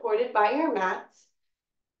they're supported by your mats.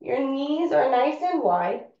 Your knees are nice and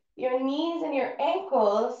wide. Your knees and your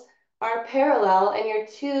ankles are parallel, and your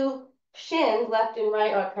two shins, left and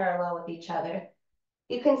right, are parallel with each other.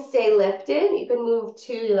 You can stay lifted. You can move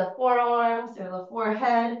to the forearms or the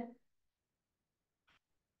forehead.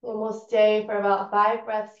 And we'll stay for about 5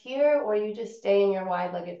 breaths here, or you just stay in your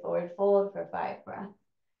wide-legged forward fold for 5 breaths.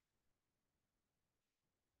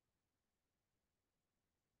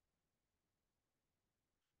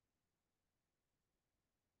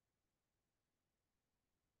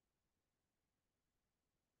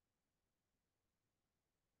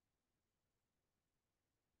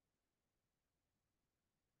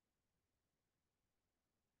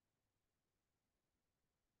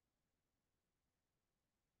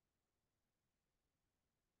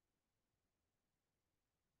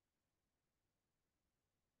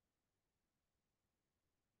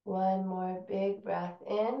 One more big breath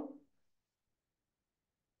in.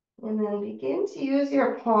 And then begin to use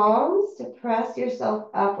your palms to press yourself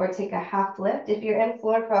up or take a half lift. If you're in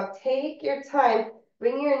floor frog, take your time.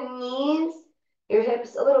 Bring your knees, your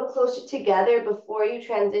hips a little closer together before you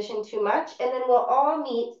transition too much. And then we'll all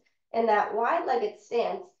meet in that wide-legged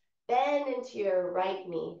stance. Bend into your right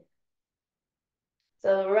knee.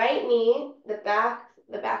 So the right knee, the back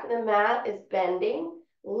of the mat is bending.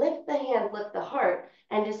 Lift the hands, lift the heart,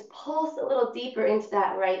 and just pulse a little deeper into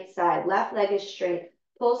that right side. Left leg is straight,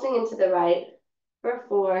 pulsing into the right for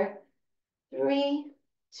 4, 3,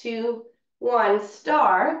 2, 1,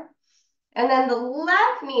 star. And then the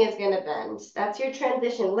left knee is gonna bend. That's your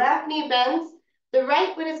transition. Left knee bends. The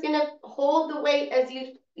right foot is gonna hold the weight as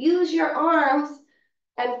you use your arms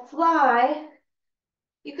and fly.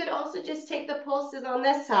 You could also just take the pulses on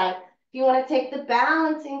this side. If you want to take the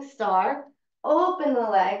balancing star, open the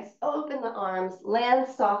legs, open the arms, land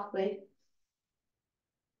softly.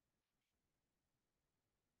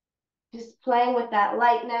 Just playing with that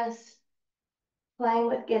lightness, playing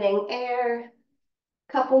with getting air.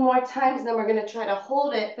 Couple more times, then we're going to try to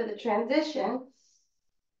hold it for the transition.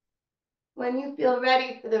 When you feel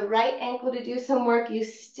ready for the right ankle to do some work, you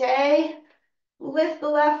stay. Lift the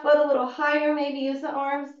left foot a little higher, maybe use the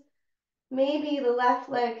arms. Maybe the left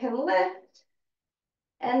leg can lift.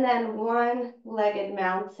 And then one-legged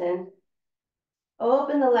mountain.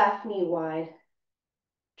 Open the left knee wide.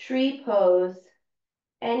 Tree pose.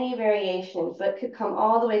 Any variation. Foot could come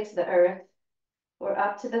all the way to the earth or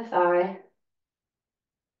up to the thigh.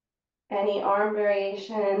 Any arm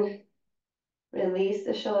variation. Release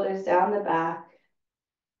the shoulders down the back.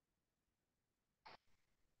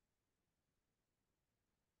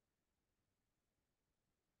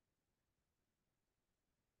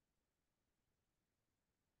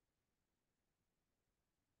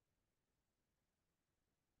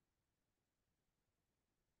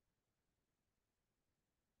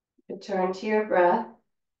 Return to your breath.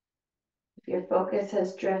 If your focus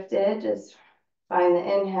has drifted, just find the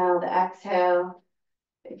inhale, the exhale.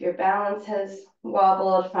 If your balance has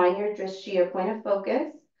wobbled, find your drishti, your point of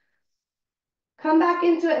focus. Come back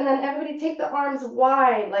into it, and then everybody take the arms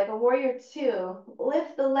wide like a warrior 2.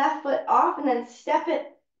 Lift the left foot off and then step it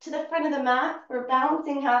to the front of the mat for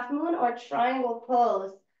balancing half moon or triangle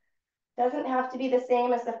pose. Doesn't have to be the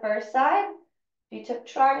same as the first side. If you took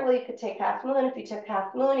triangle, you could take half moon. If you took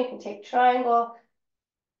half moon, you can take triangle.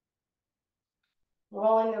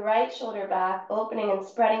 Rolling the right shoulder back, opening and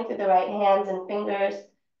spreading through the right hands and fingers.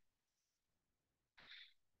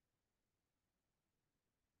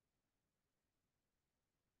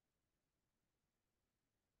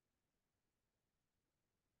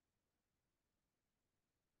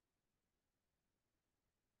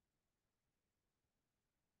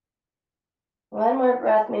 One more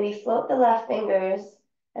breath, maybe float the left fingers,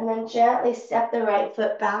 and then gently step the right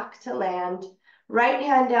foot back to land. Right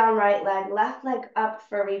hand down, right leg, left leg up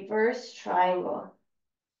for reverse triangle.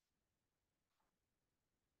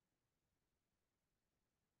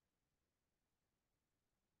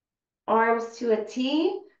 Arms to a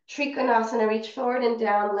T, Trikonasana, reach forward and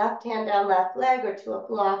down, left hand down, left leg, or to a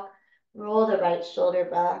block. Roll the right shoulder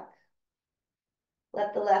back.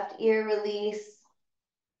 Let the left ear release.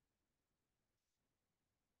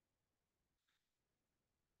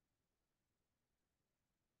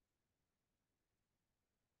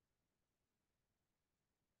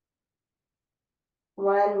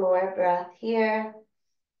 One more breath here.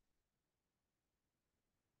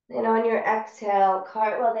 And on your exhale,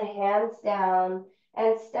 cartwheel the hands down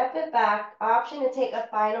and step it back. Option to take a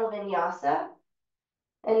final vinyasa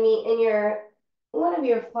and meet in one of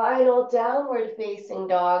your final downward facing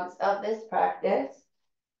dogs of this practice.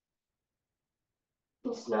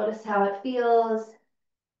 Just notice how it feels.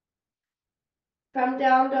 From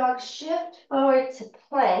down dog, shift forward to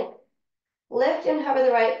plank. Lift and hover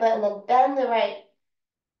the right foot and then bend the right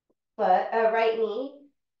foot, right knee.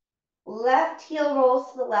 Left heel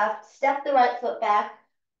rolls to the left. Step the right foot back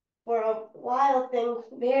for a wild thing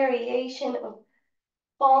variation of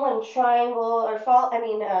fallen triangle or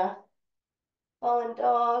fallen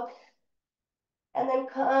dog. And then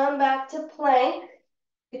come back to plank.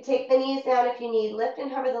 You could take the knees down if you need. Lift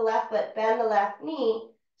and hover the left foot, bend the left knee.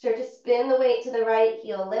 Start to spin the weight to the right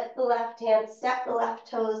heel. Lift the left hand, step the left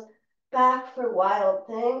toes back for wild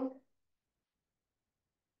thing.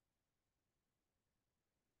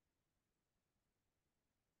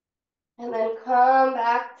 And then come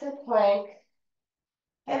back to plank.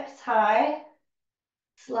 Hips high.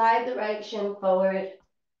 Slide the right shin forward.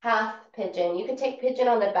 Half pigeon. You can take pigeon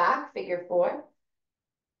on the back, figure 4.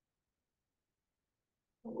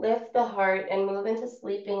 Lift the heart and move into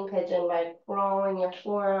sleeping pigeon by crawling your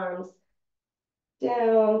forearms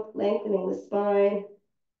down, lengthening the spine.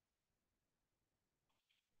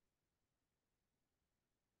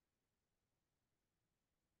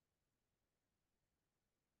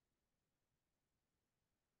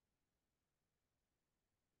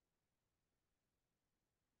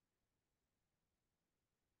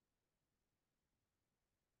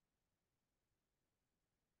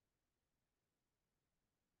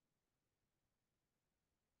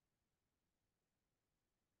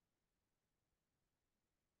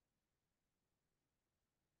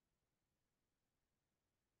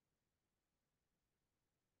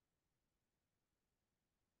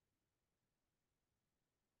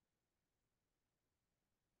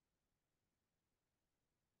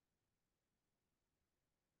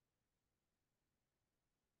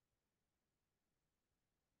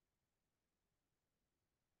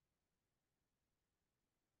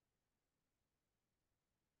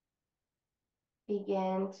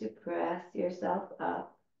 Begin to press yourself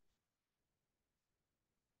up.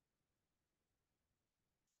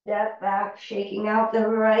 Step back, shaking out the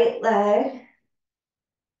right leg.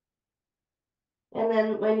 And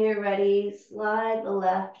then when you're ready, slide the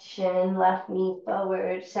left shin, left knee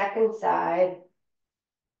forward, second side,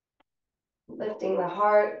 lifting the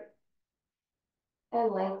heart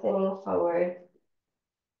and lengthening forward.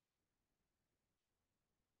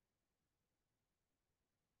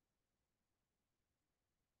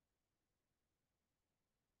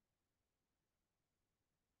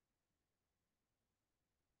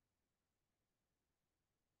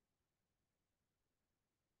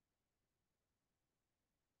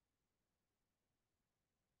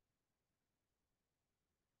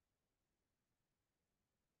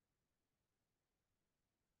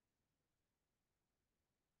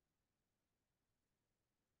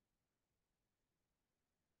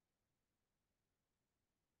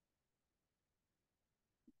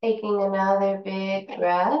 Taking another big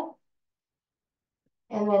breath,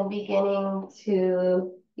 and then beginning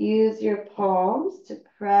to use your palms to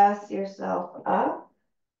press yourself up.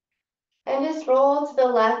 And just roll to the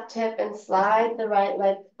left hip and slide the right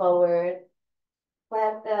leg forward.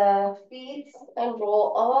 Plant the feet and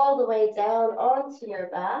roll all the way down onto your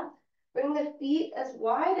back. Bring the feet as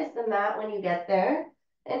wide as the mat when you get there.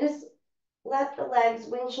 And just let the legs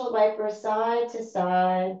windshield wiper side to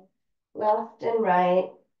side, left and right.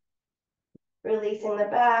 Releasing the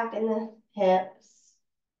back and the hips.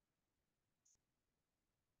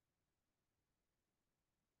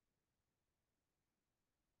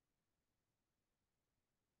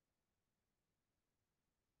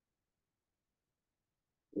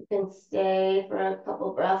 You can stay for a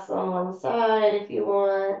couple breaths on one side if you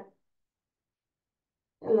want.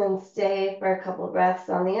 And then stay for a couple breaths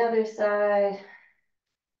on the other side.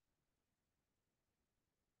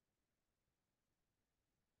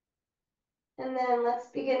 And then let's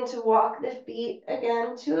begin to walk the feet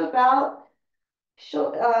again to about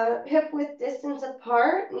hip width distance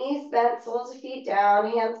apart, knees bent, soles of feet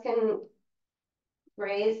down, hands can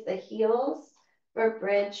raise the heels for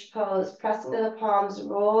bridge pose. Press into the palms,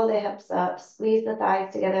 roll the hips up, squeeze the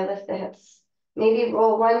thighs together, lift the hips. Maybe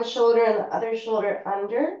roll one shoulder and the other shoulder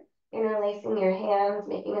under, interlacing your hands,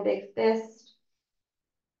 making a big fist.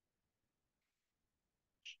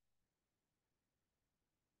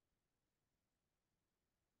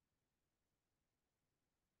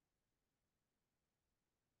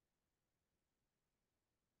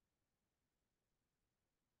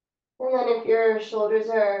 And then if your shoulders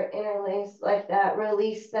are interlaced like that,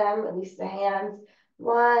 release them, release the hands,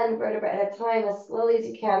 one vertebra at a time, as slowly as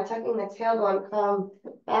you can, tucking the tailbone, come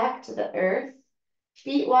back to the earth.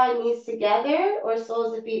 Feet wide, knees together, or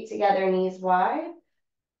soles of feet together, knees wide.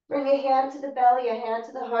 Bring a hand to the belly, a hand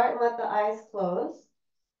to the heart, and let the eyes close.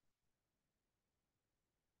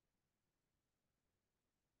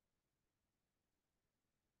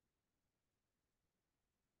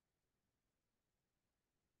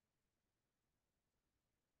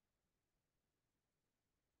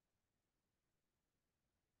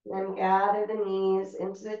 Then gather the knees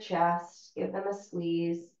into the chest, give them a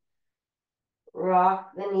squeeze.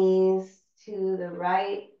 Rock the knees to the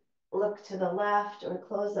right, look to the left, or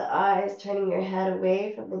close the eyes, turning your head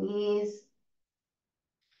away from the knees.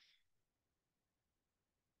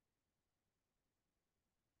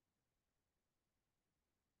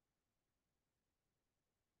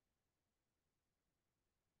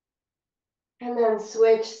 And then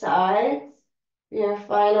switch sides. Your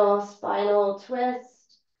final spinal twist.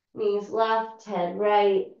 Knees left, head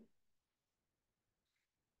right.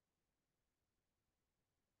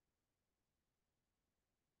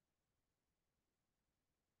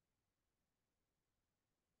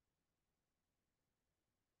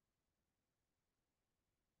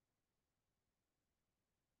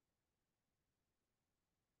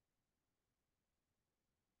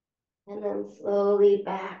 And then slowly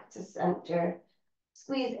back to center.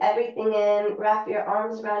 Squeeze everything in, wrap your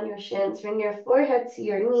arms around your shins, bring your forehead to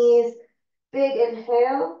your knees. Big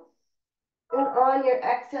inhale. And on your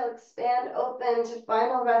exhale, expand open to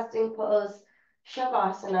final resting pose.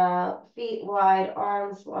 Shavasana, feet wide,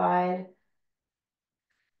 arms wide.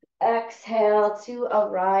 Exhale to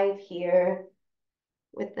arrive here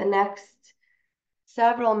with the next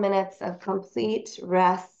several minutes of complete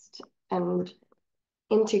rest and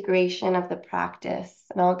integration of the practice.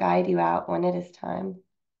 And I'll guide you out when it is time.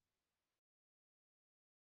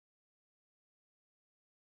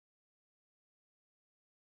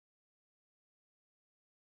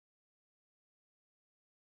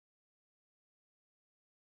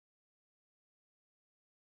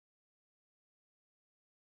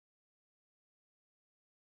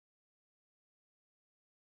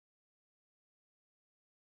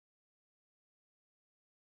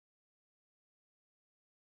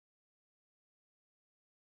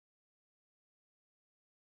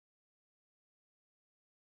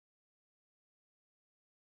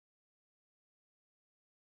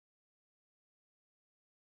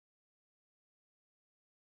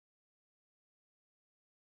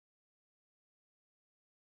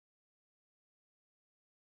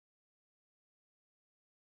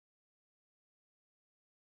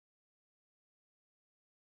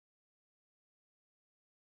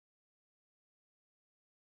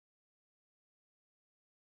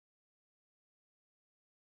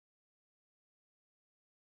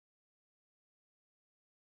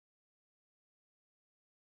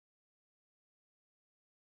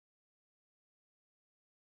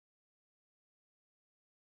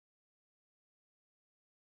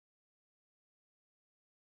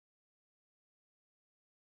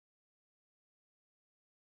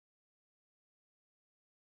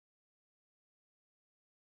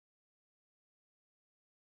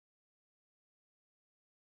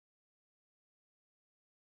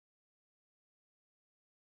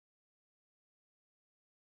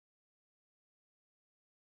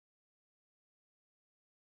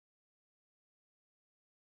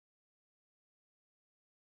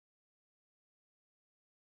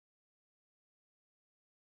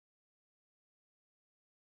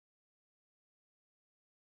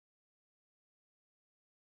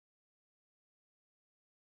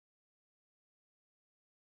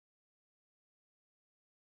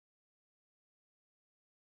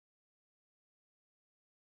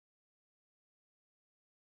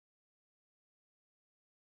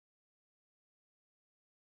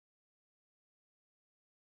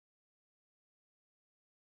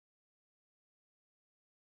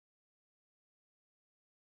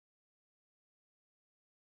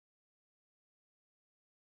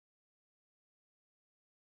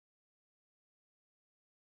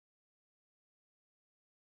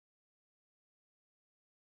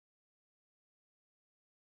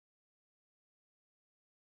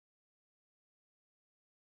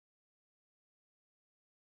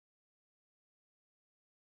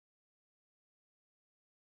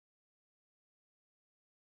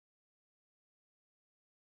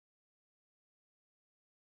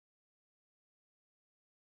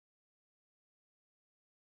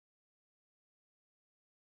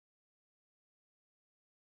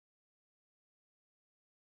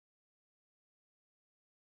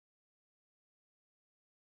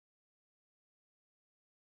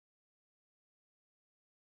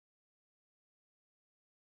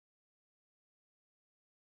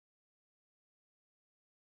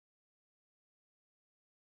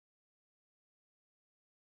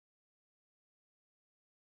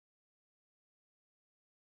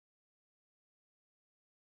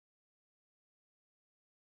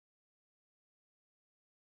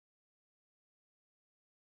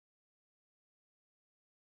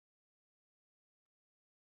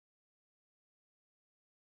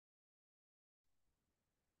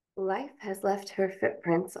 Life has left her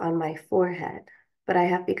footprints on my forehead, but I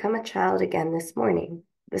have become a child again this morning.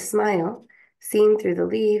 The smile, seen through the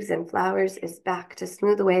leaves and flowers, is back to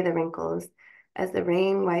smooth away the wrinkles as the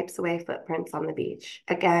rain wipes away footprints on the beach.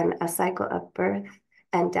 Again, a cycle of birth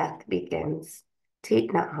and death begins.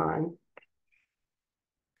 Thich Nhat Hanh.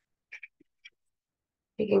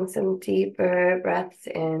 Taking some deeper breaths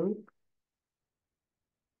in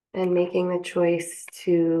and making the choice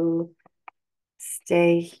to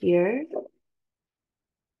stay here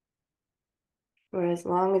for as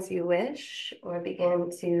long as you wish, or begin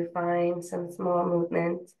to find some small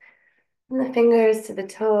movements from the fingers to the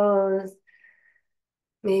toes,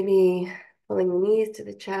 maybe pulling the knees to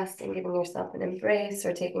the chest and giving yourself an embrace,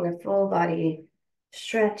 or taking a full body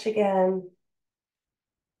stretch again.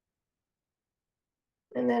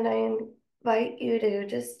 And then I invite you to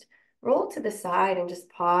just roll to the side and just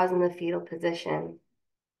pause in the fetal position.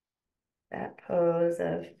 That pose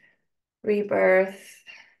of rebirth.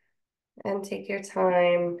 And take your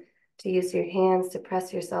time to use your hands to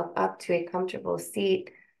press yourself up to a comfortable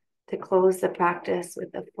seat to close the practice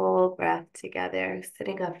with a full breath together,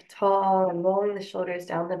 sitting up tall and rolling the shoulders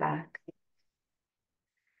down the back.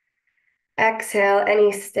 Exhale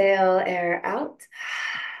any stale air out.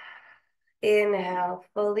 Inhale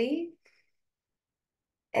fully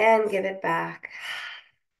and give it back.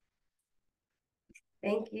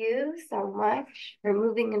 Thank you so much for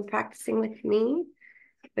moving and practicing with me.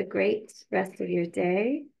 Have a great rest of your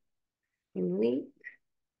day and week.